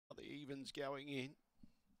evens going in.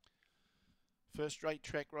 First straight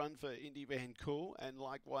track run for Indy Van Cool, and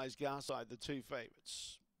likewise Garside, the two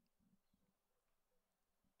favourites.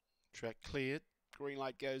 Track cleared. Green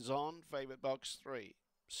light goes on. Favourite box 3.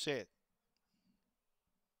 Set.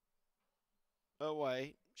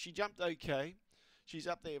 Away. She jumped okay. She's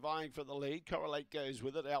up there vying for the lead. Correlate goes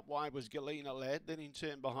with it. Out wide was Galena Lad. Then in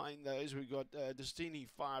turn behind those, we've got Destiny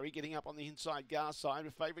Fiery getting up on the inside Garside.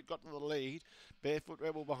 A favourite got to the lead. Barefoot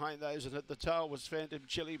Rebel behind those. And at the tail was Phantom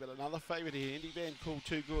Chili, but another favourite here. Indy Van Cool,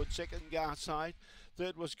 too good. Second Garside.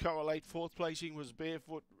 Third was Correlate. Fourth placing was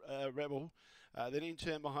Barefoot Rebel. Then in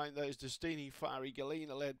turn behind those, Destiny Fiery.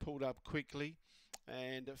 Galena Lad pulled up quickly.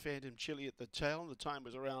 And Phantom Chili at the tail. The time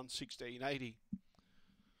was around 16:80.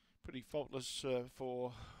 Pretty faultless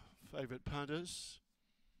for favourite punters.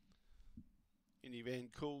 Indy Van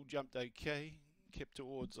Cool jumped okay, kept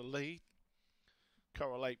towards the lead.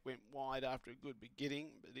 Correlate went wide after a good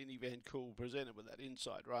beginning, but Indy Van Cool presented with that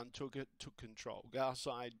inside run, took control.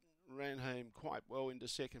 Garside ran home quite well into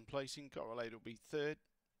second placing. Correlate will be third.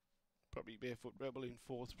 Probably Barefoot Rebel in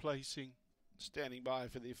fourth placing. Standing by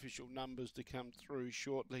for the official numbers to come through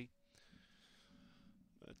shortly.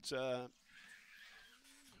 But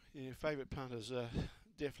yeah, favourite punters are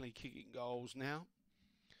definitely kicking goals now.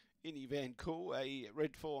 Indy Van Cool, a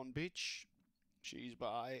red fawn bitch. She's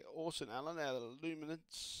by Orson Allen out of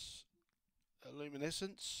Luminescence.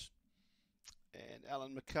 And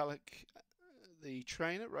Alan McCulloch, the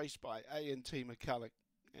trainer, raced by A&T McCulloch,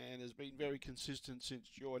 and has been very consistent since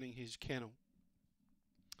joining his kennel.